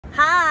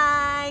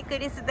ク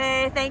リス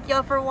です。Thank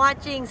you for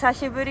watching. 久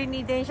しぶり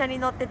に電車に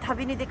乗って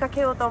旅に出かけ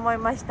ようと思い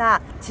まし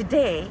た。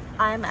Today,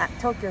 I'm at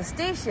Tokyo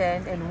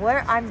Station and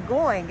where I'm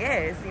going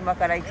is 今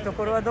から行くと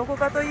ころはどこ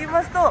かと言い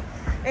ますと、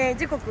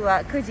時刻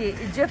は9時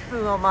10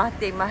分を回っ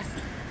ています。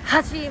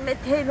初め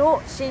て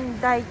の寝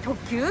台特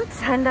急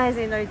サンライ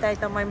ズに乗りたい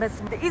と思いま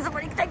す。で、出雲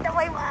に行きたいと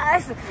思いま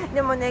す。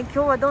でもね、今日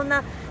はどん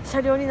な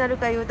車両になる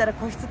か言うたら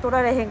個室取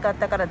られへんかっ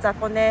たから雑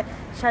魚ね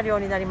車両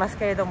になります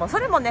けれども、そ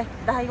れもね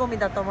醍醐味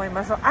だと思い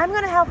ます。So I'm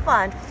gonna have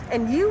fun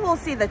and you will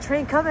see the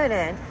train coming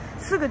in.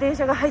 すぐ電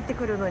車が入って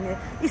くるのに、ね、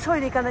急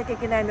いで行かなきゃい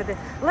けないので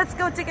Let's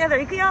go together.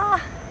 行くよ。さ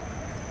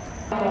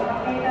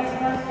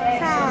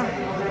あ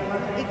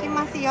行き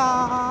ますよ。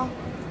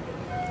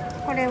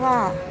これ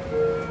は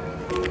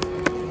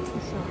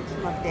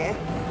待って、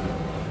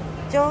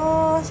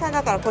乗車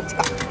だからこっち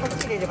か、こっ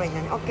ち入れればいいん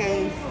だね。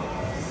 OK、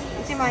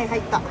 1枚入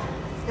った。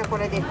じゃあこ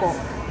れで行こう。よ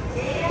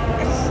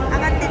し、上が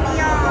ってみ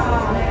よ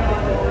う。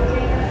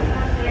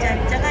じゃ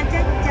んじゃがじゃ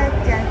んじゃ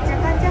んじゃんじゃ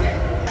がじゃん。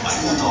あ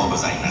りがとうご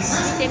ざいま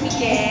す。見てみ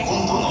て、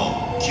今度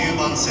の9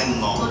番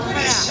線の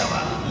列車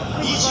は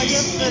21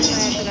時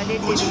50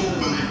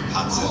分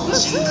発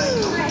寝台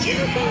特急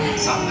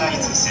サンライ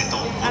ズ瀬戸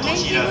アメン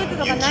ティブーツ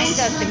とかないん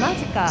だって。マ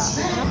ジか。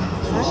サン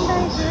ラ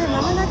イズ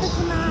まもなく来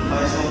ます。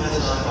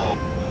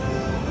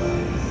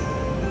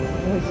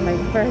It's my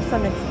first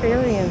time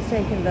experience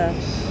taking the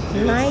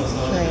night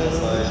train.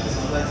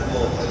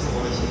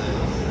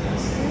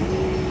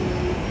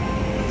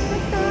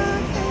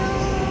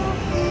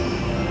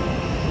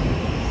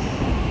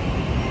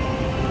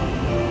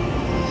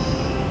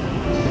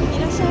 い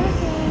らっしゃいま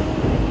せ。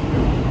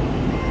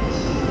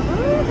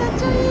かっ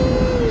ちょいい。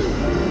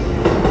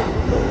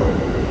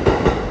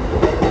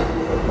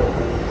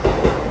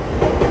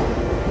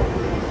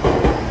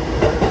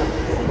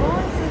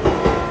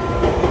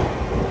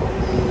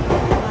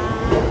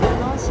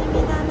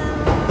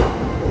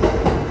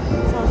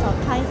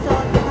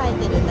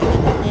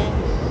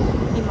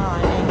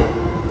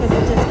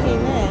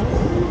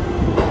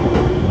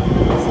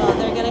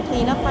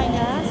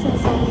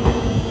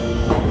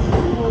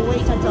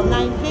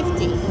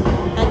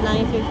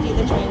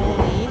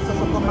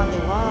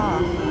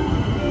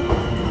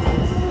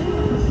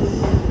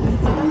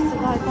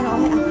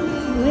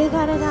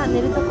寝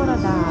るところだ。す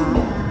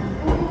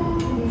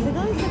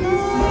ごいすごい。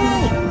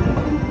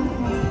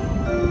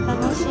楽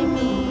しみ。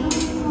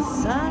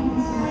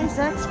Sunrise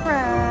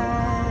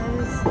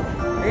Express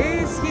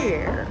is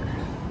here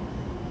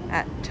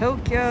at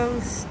Tokyo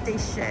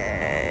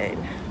Station。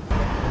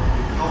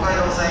東海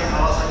道線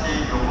川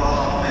崎横浜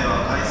方面は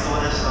回送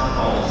列車の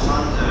32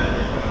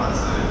分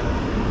発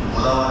小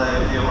田原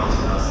駅をお待ち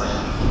ください。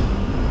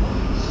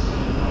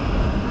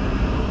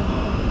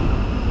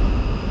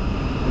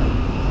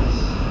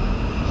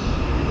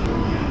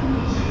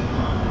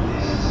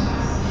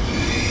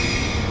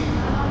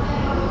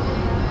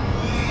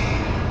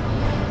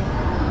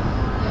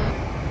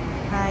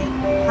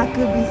白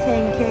尾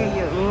線経由。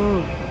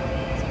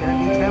It's gonna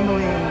be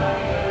trembling.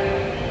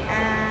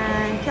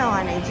 And 今日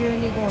はね12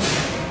号線。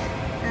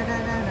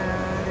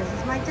This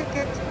is my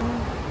ticket.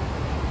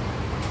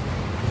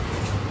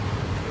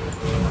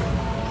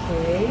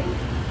 Okay.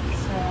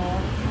 So.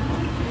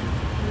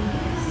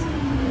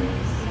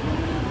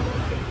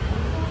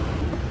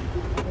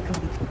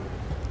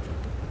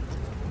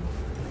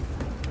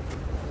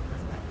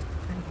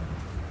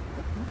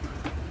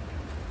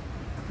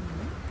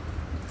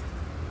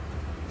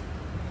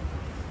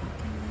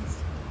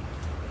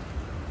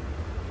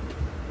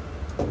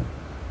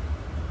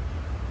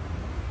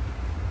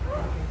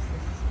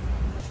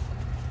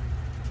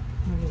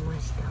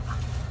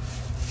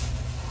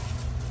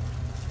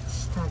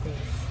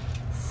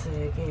すげ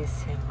え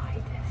狭い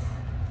で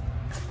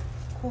す。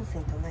コンセ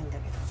ントないんだけ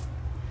ど。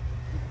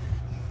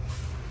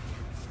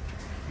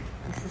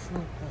This is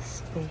not the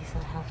space I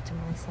have to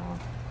myself.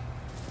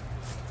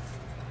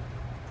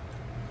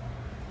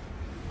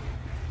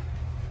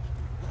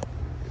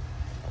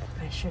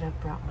 I should have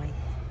brought my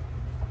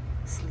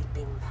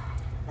sleeping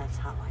bag. That's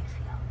how I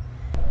feel.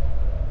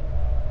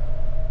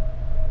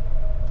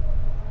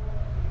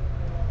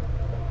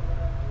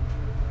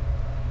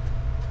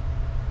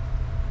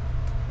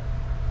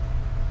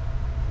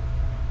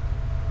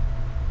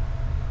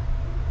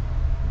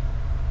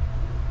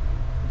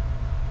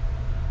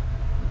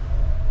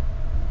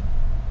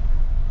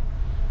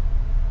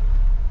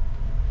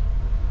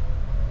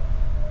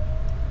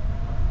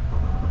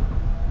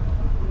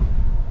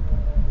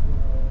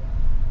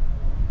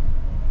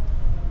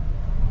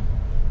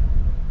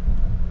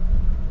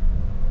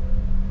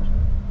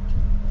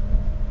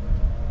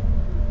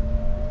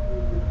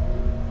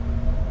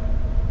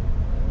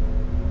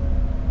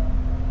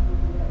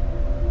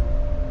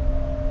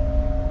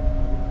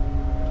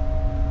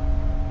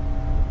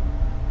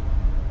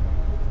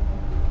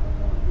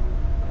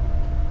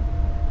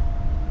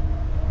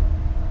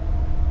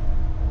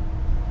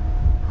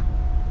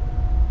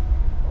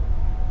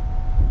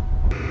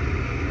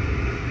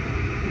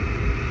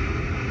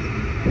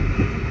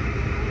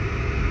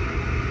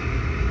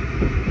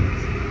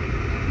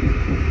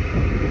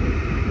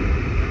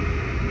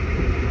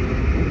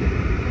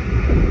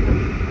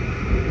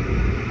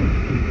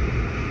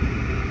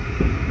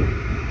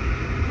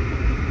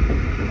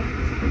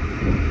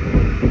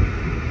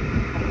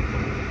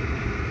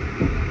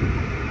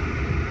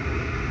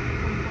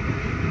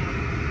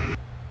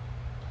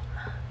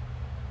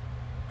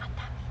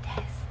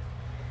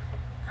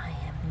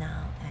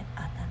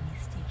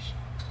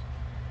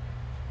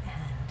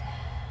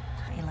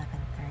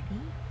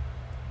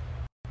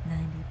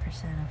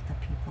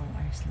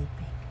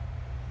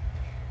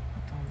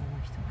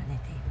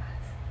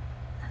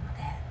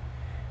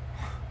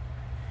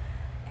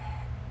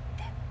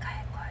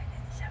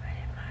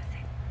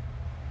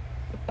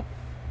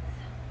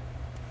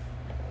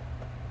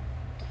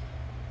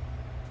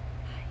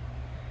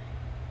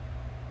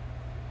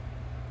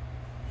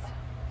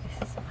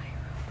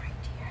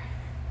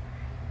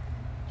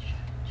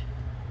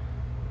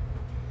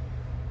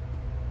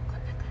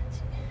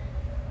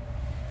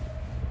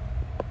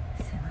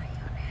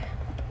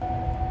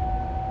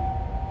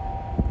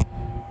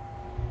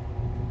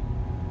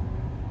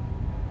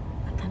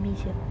 南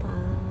出発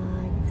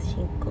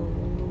進行。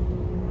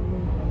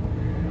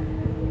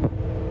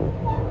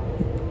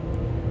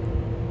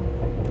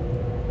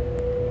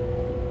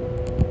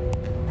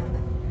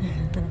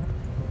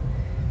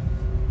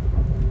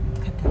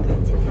こんな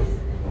感じです。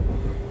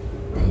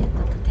というこ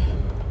とで、も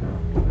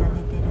うみんな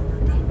寝てるの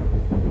で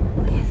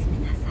おやすみ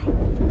なさい。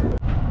お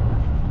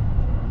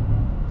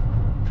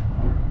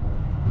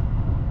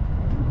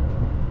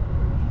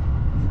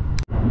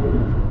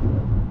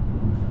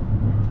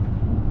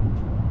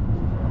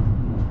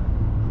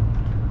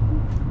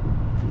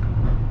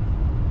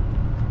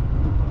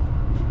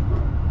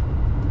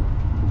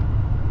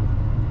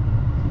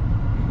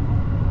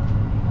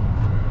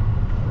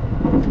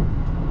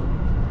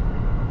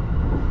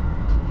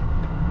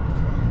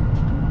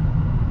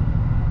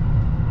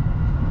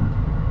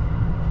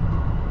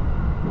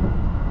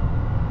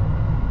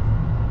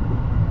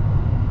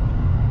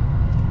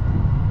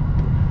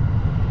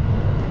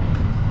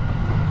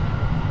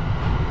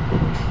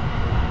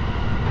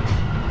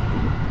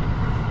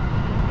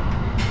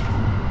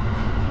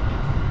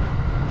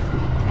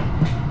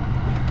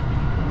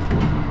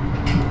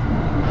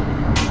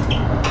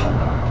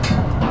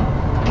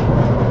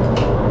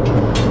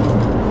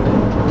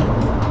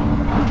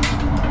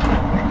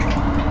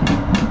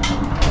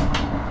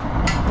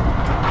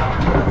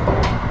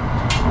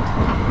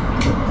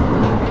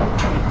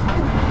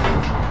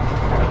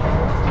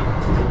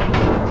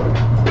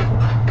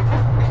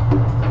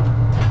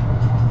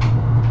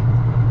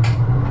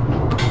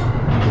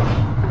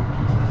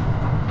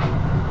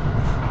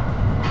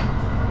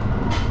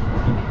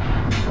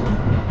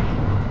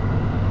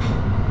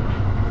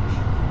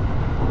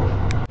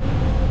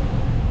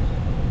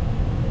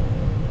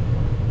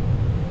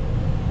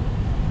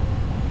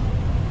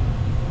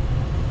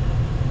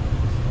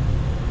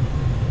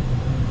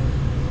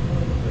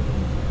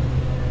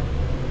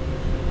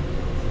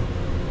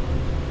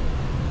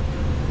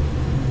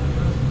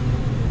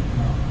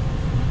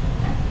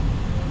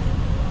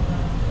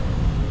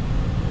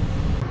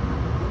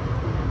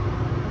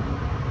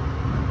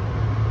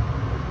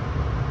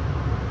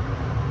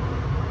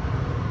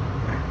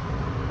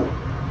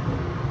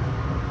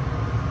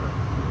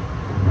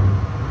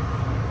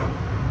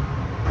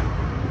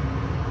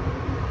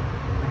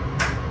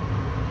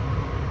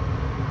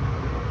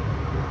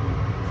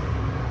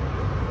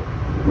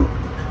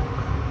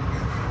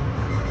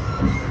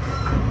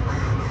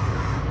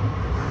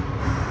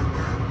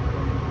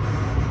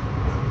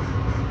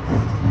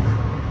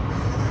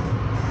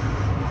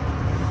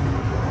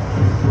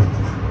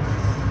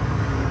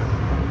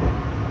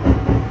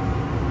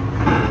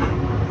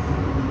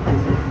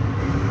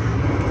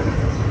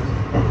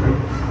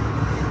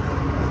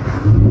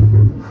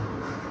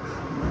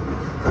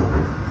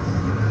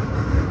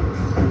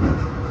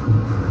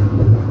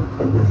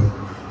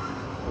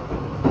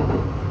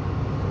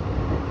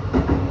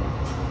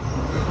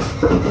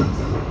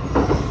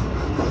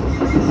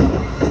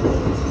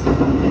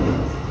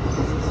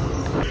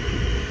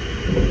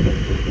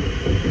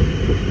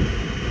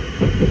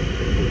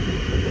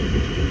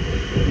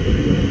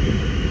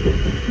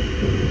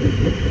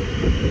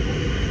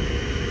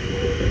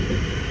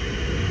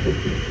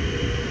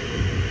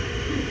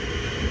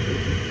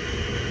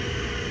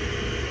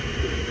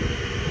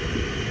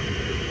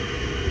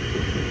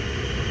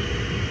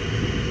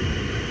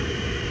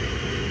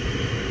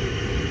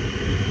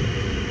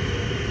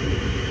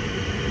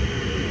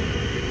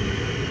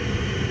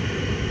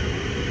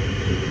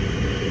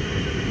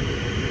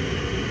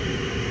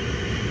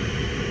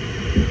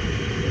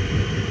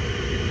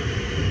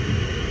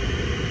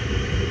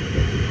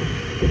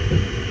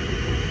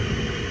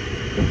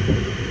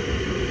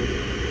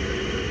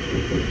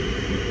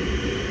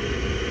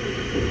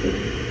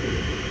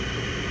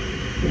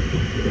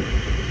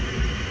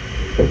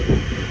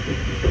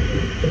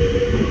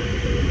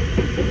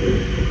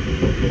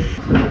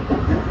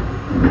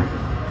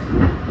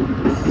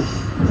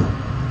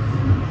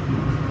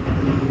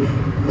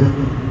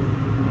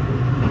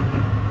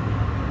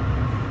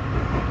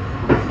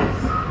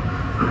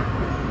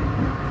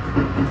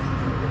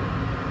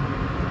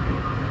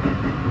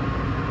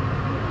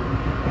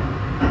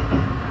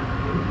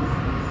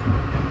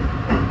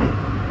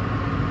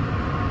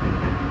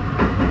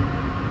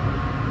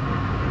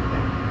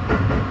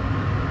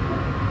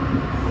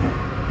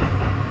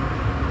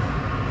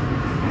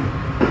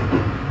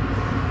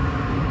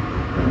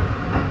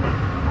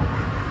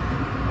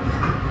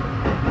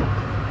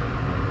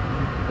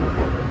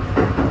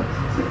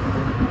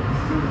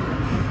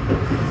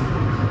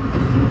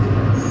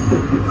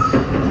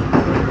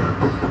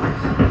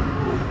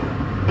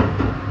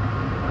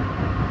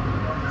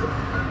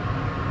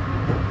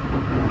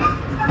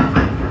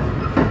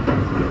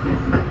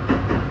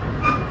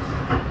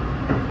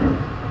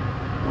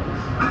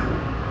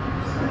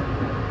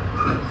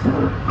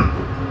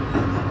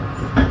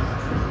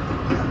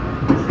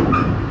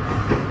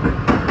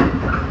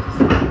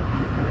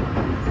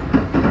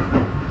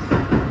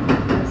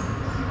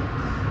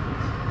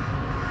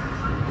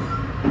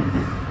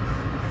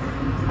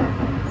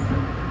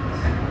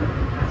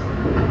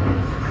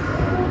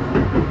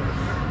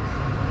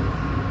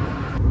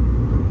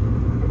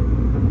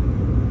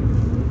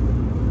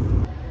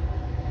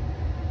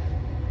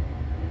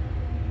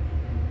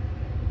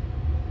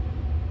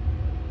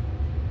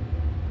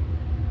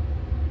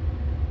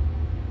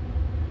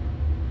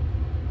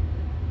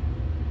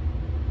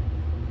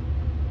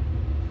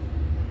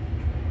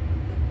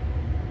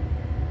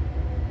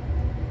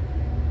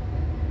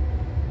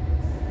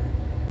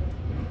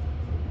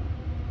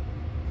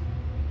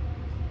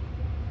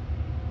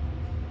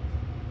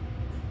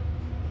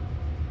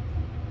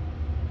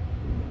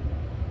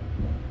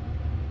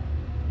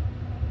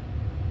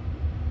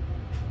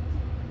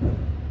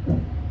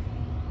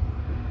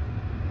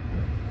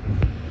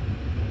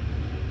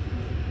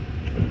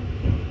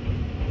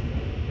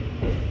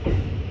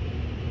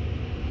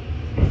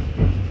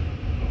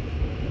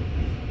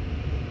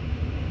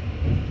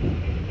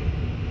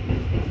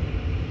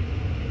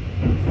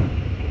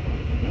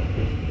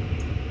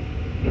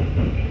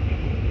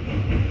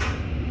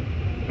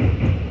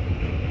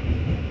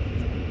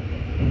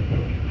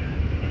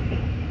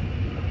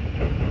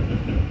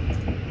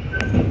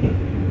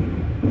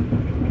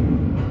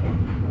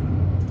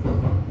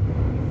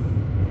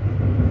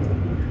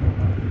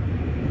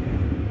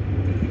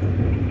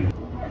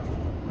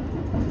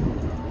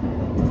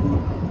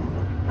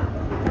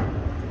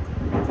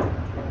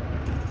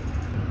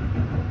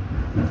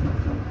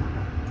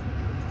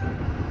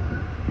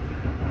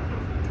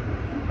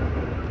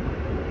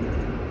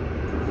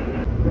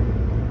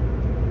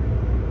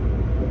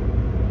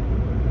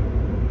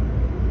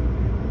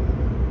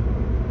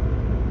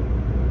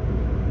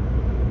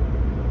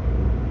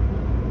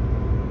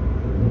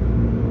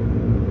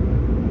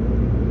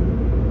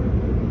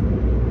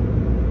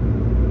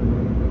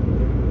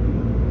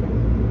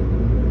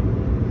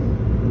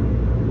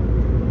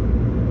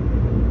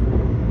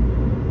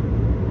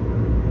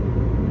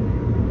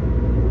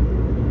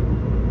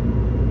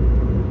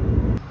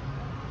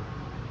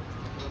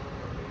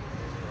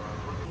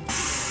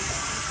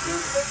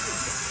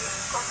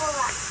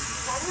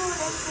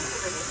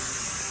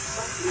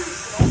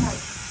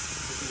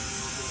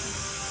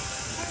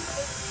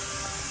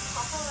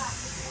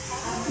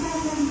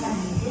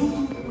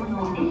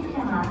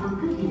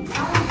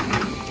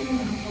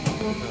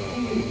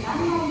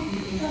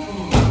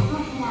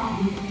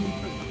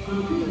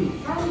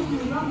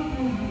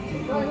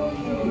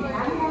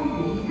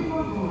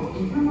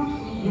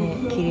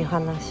切り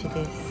離し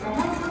です。さ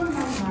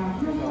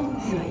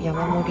あ、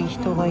山盛り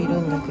人がい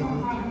るんだけど、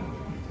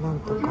なん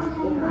とか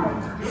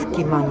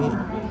隙間に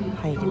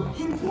入りま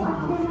した。す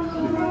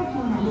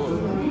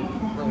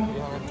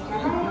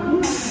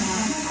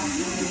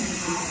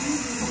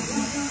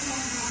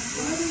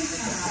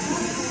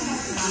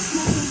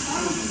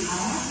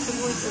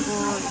ごいすご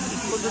い、一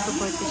個ずつ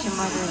こうやって閉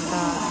まるんだ。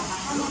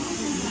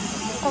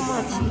小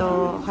町と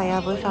はや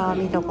ぶさは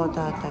見たこ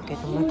とあったけ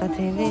ど、また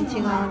全然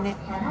違うね。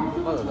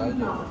まだ大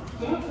丈夫。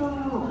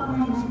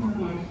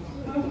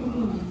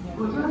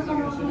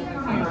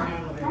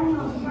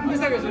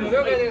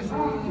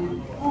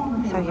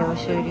作業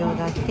終了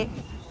だって。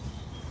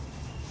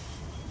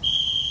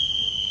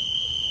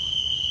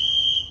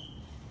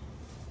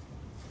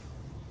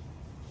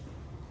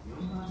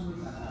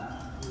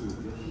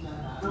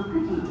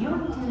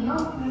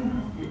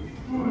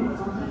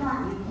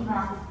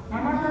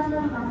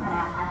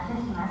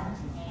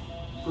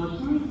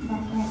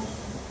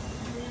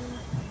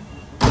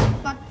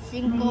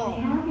進行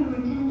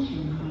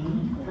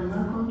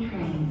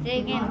制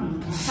限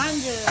35、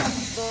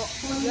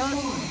4。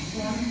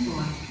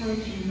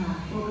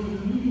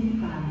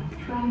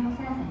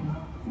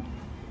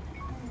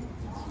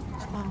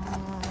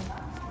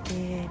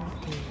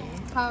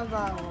カ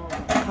バーを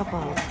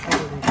つけ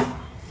るんだ。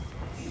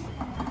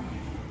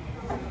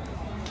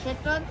瀬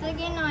戸次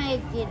の駅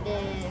で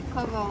カ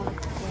バーをつ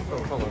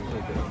け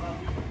る。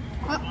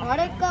あ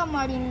れか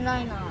マリンラ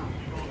イナー。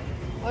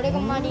あれが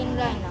マリン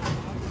ライナー。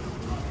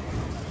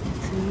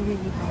ついでに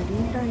マリ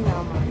ンライナ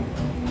ーもある。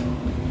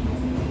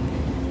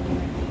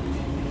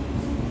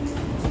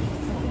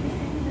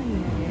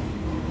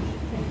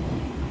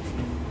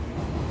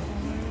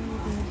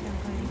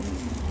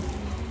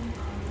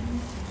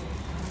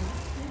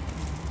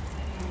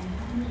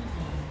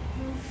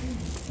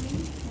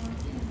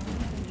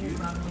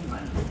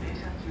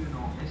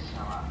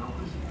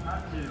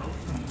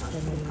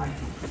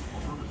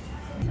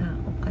さあ、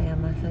岡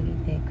山過ぎ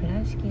て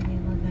倉敷でござい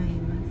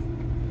ます。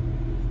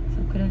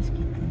そう、倉敷って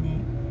ね、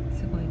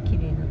すごい綺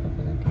麗なと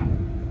こだけ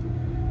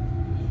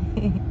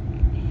ど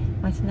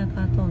街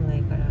中は通んな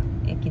いから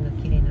駅の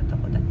綺麗なと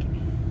こだけね。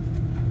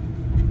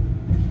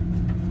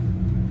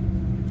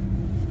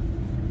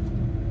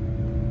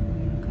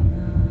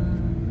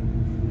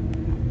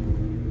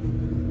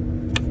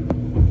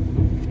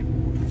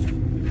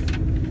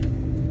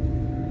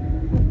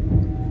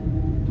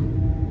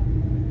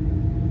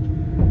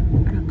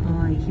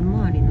ひ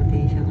まわりの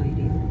電車がい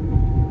るよ。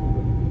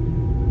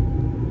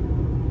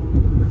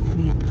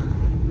見えた。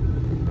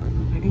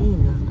あれいい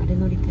な、あれ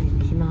乗りたいね、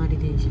ひまわり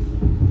電車。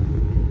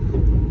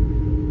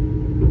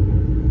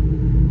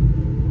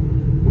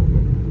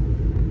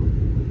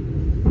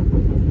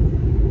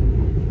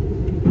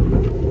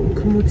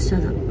貨物車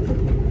だ。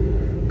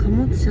貨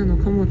物車の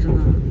貨物があ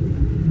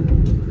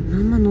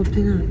んま乗っ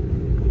てない。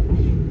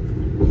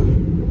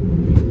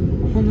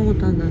こんなこ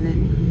とあんだね。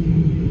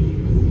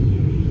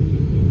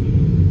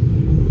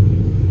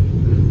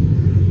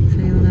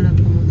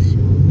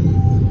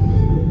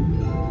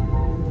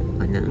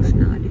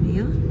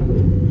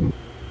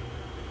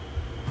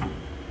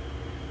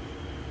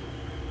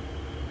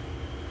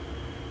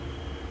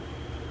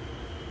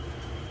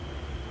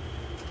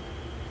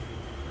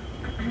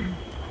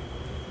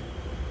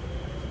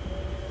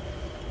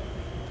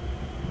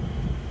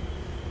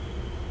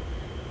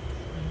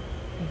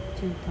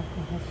中高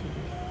橋です。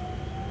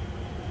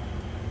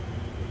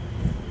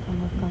カム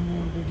カム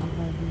デリバ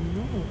リー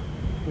の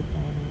舞台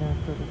になっ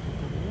とると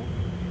ころ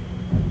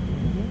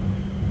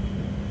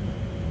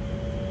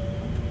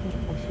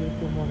を教え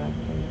てもらって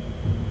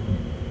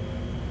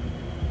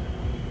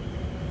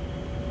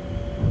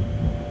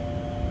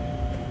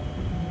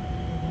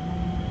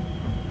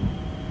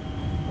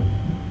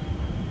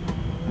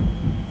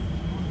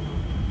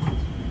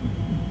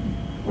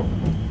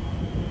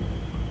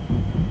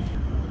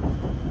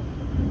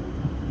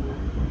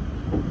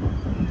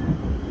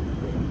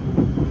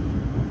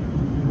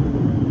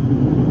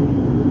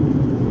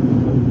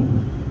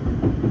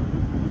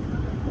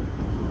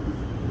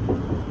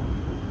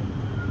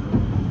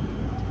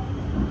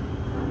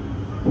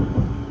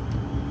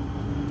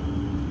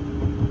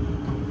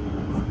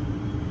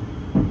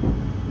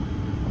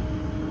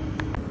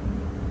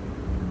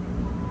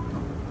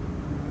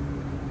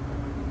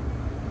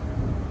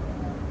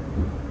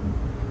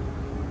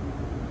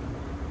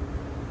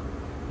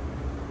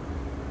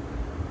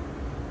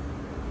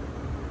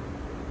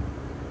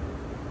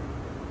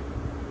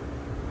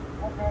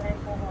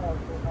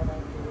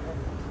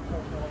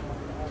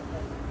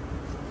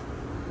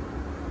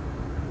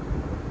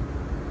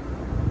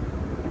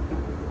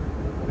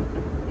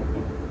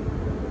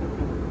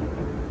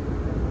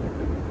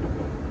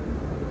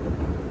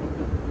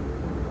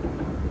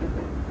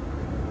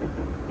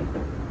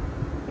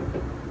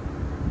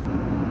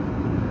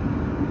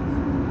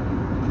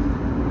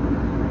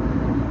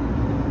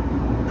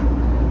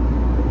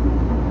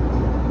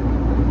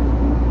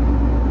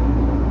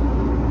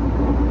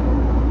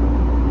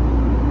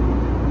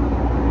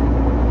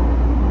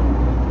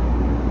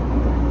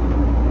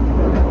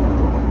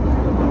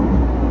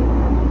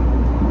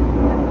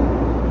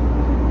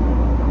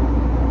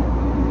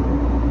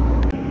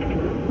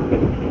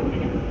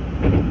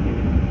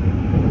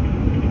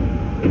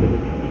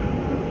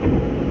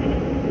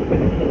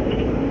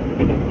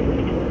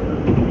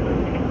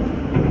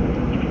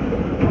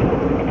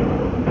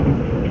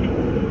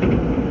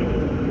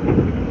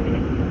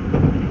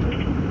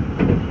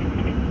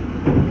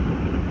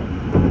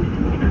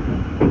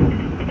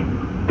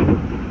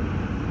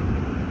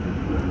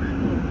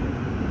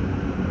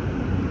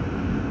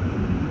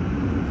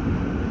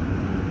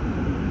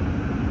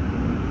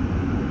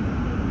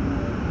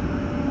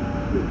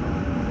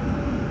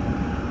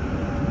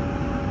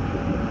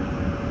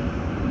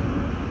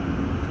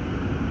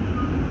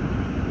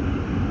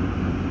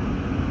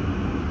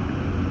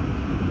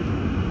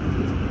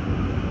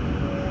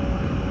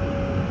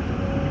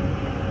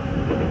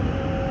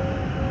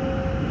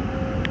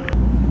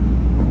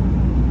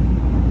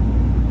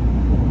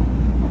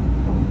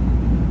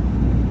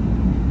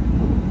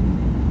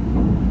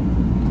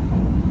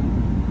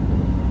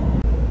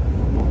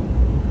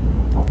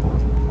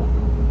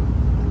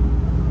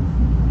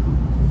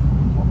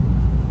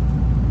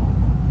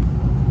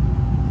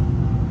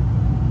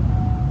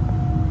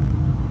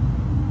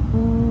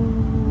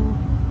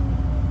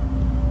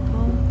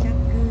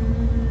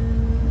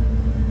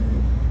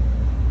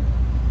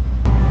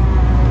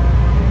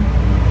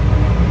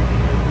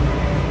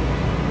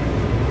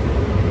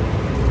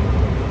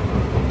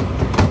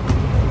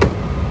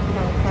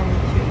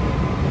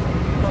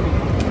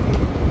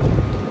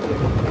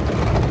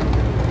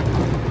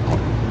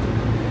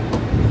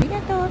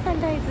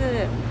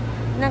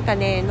なんか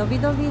ね、のび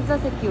のび座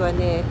席は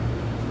ね、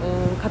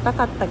硬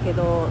かったけ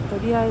ど、と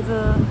りあえず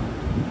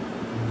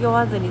酔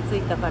わずに着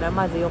いたから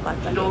まず良かっ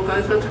たです。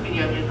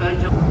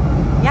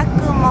ヤ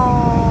ク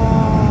モ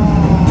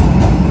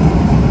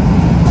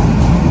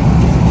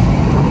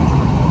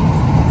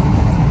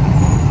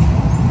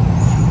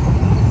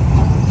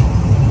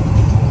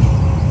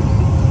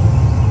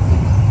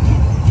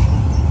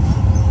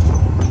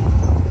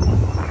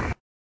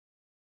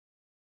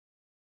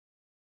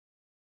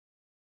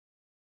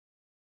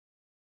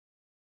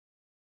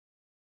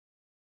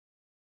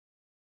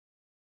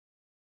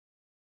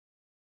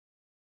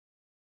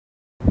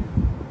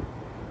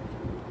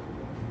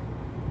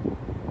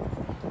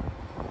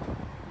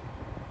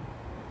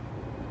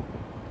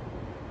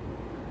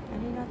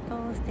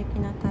素敵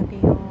な旅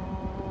を。